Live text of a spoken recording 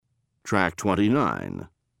Track 29.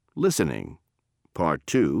 Listening. Part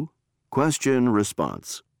 2.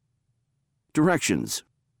 Question-Response. Directions.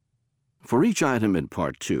 For each item in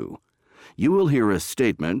Part 2, you will hear a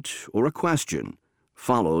statement or a question,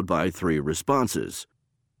 followed by 3 responses.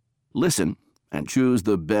 Listen and choose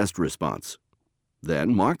the best response.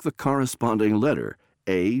 Then mark the corresponding letter,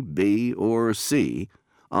 A, B, or C,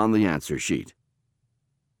 on the answer sheet.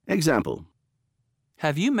 Example.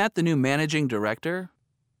 Have you met the new managing director?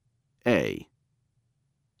 A.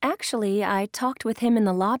 Actually, I talked with him in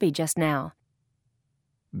the lobby just now.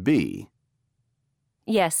 B.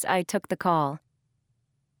 Yes, I took the call.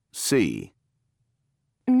 C.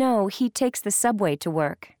 No, he takes the subway to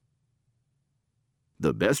work.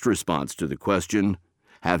 The best response to the question,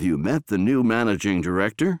 "Have you met the new managing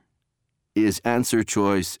director?" is answer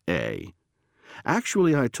choice A.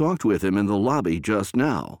 Actually, I talked with him in the lobby just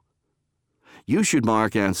now. You should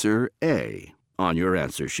mark answer A on your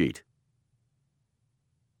answer sheet.